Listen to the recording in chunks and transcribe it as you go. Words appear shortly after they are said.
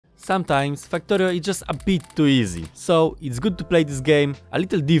Sometimes Factorio is just a bit too easy, so it's good to play this game a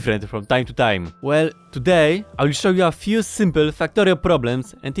little different from time to time. Well, today I will show you a few simple Factorio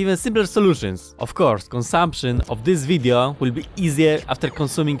problems and even simpler solutions. Of course, consumption of this video will be easier after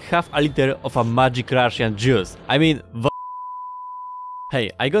consuming half a liter of a magic Russian juice. I mean,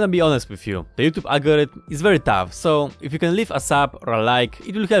 hey, I'm gonna be honest with you, the YouTube algorithm is very tough, so if you can leave a sub or a like,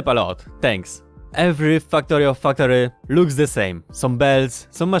 it will help a lot. Thanks. Every Factorio factory looks the same. Some belts,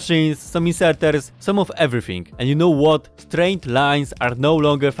 some machines, some inserters, some of everything. And you know what? Straight lines are no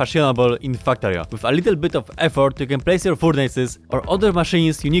longer fashionable in Factorio. With a little bit of effort you can place your furnaces or other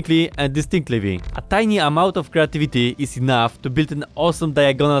machines uniquely and distinctively. A tiny amount of creativity is enough to build an awesome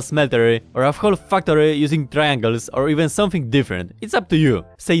diagonal smeltery or a whole factory using triangles or even something different. It's up to you.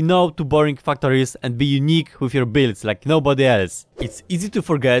 Say no to boring factories and be unique with your builds like nobody else. It's easy to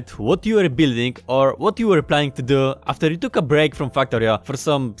forget what you are building or what you were planning to do after you took a break from Factorio for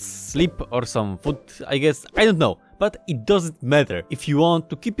some sleep or some food, I guess, I don't know. But it doesn't matter. If you want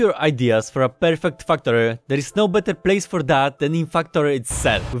to keep your ideas for a perfect factory, there is no better place for that than in Factorio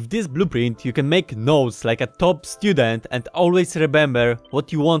itself. With this blueprint you can make notes like a top student and always remember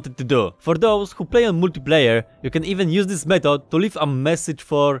what you wanted to do. For those who play on multiplayer, you can even use this method to leave a message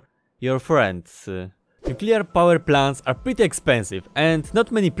for your friends. Nuclear power plants are pretty expensive and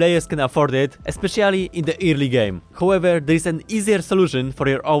not many players can afford it, especially in the early game. However, there is an easier solution for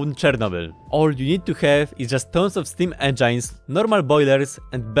your own Chernobyl. All you need to have is just tons of steam engines, normal boilers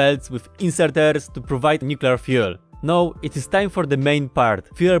and belts with inserters to provide nuclear fuel. Now it is time for the main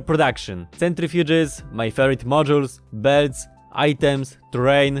part, fuel production. Centrifuges, my favorite modules, belts, items,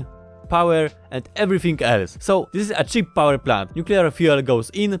 terrain, power and everything else. So this is a cheap power plant. Nuclear fuel goes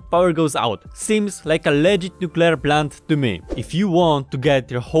in, power goes out. Seems like a legit nuclear plant to me. If you want to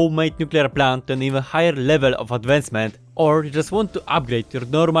get your homemade nuclear plant to an even higher level of advancement, or you just want to upgrade your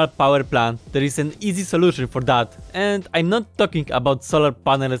normal power plant, there is an easy solution for that. And I'm not talking about solar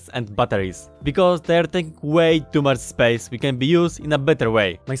panels and batteries, because they are taking way too much space which can be used in a better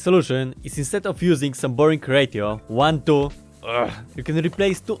way. My solution is, instead of using some boring ratio 1:2, you can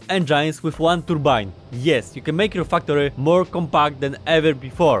replace 2 engines with 1 turbine. Yes, you can make your factory more compact than ever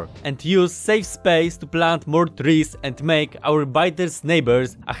before and use safe space to plant more trees and make our biters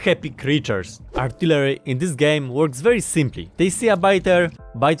neighbors a happy creatures. Artillery in this game works very simply. They see a biter,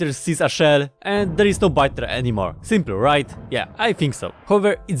 biter sees a shell, and there is no biter anymore. Simple, right? Yeah, I think so.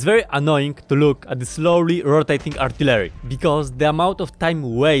 However, it's very annoying to look at the slowly rotating artillery, because the amount of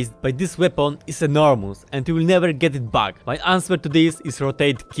time wasted by this weapon is enormous and you will never get it back. My answer to this is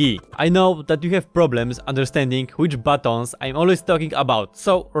rotate key. I know that you have problems understanding which buttons I'm always talking about,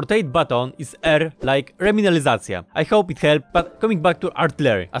 so rotate button is R like Remineralizacja. I hope it helped, but coming back to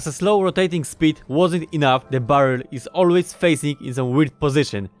artillery. As a slow rotating speed wasn't enough, the barrel is always facing in some weird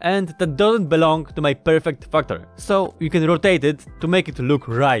position, and that doesn't belong to my perfect factory. So you can rotate it to make it look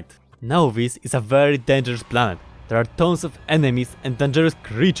right. Now this is a very dangerous planet. There are tons of enemies and dangerous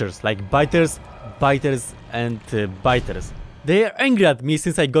creatures like biters and biters. They are angry at me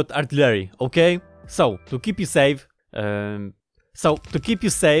since I got artillery, okay? So to keep you safe,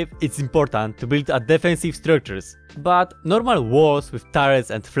 it's important to build a defensive structures. But normal walls with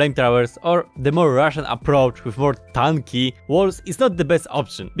turrets and flamethrowers, or the more Russian approach with more tanky walls, is not the best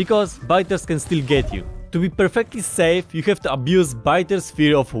option, because biters can still get you. To be perfectly safe, you have to abuse biters'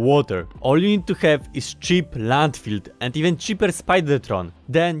 fear of water. All you need to have is cheap landfill and even cheaper Spidertron.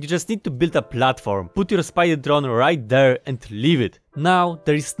 Then you just need to build a platform, put your Spidertron right there and leave it. Now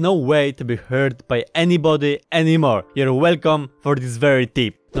there is no way to be hurt by anybody anymore. You're welcome for this very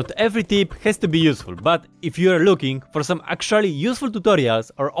tip. Not every tip has to be useful, but if you are looking for some actually useful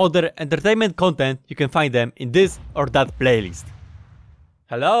tutorials or other entertainment content, you can find them in this or that playlist.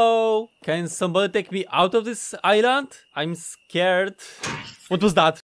 Hello? Can somebody take me out of this island? I'm scared. What was that?